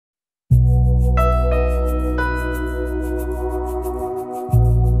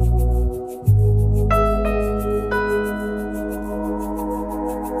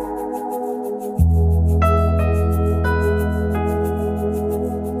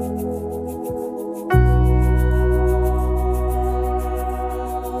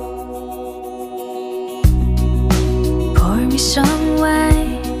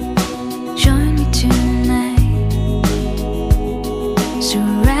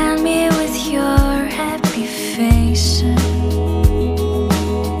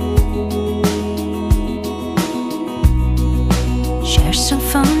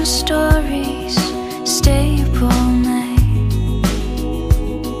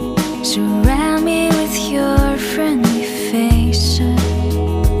Surround me with your friendly faces.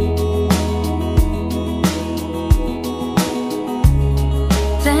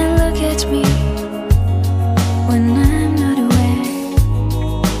 Then look at me when I'm not aware.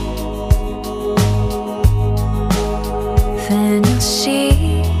 Then you'll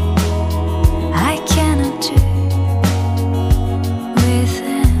see I cannot do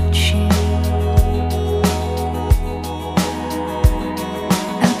without you.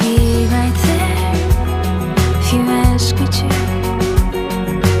 I'll be right there if you ask me to.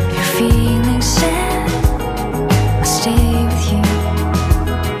 If you're feeling sad, I'll stay with you.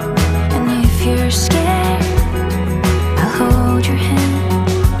 And if you're scared, I'll hold your hand,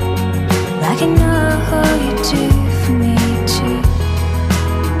 like I know you do for me too.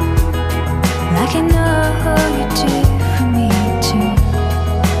 Like I know you do for me too.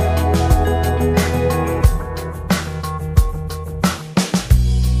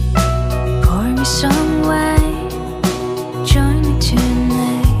 Pour me some wine, join me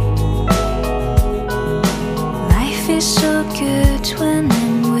tonight. Life is so good when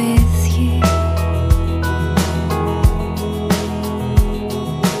I'm with you.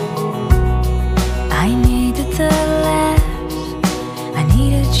 I needed the laughs, I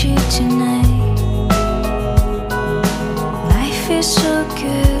needed you tonight. Life is so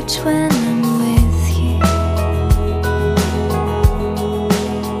good when I'm with you.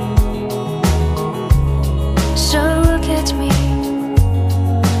 So look at me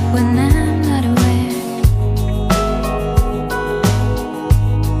when I'm not aware.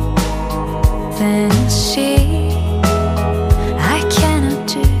 Then you'll see I cannot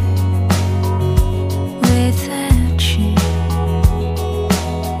do without you.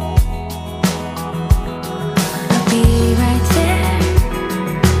 I'll be right there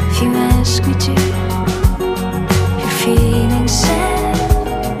if you ask me to. If you're feeling sad,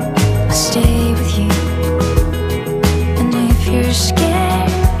 I'll stay with you. And if you're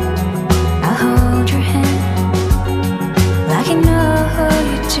scared, I'll hold your hand, like I know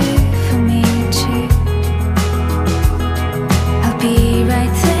you do for me too. I'll be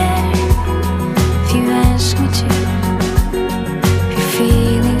right there if you ask me to. If you're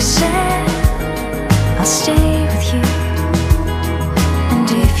feeling sad, I'll stay with you. And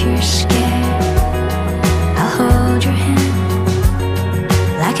if you're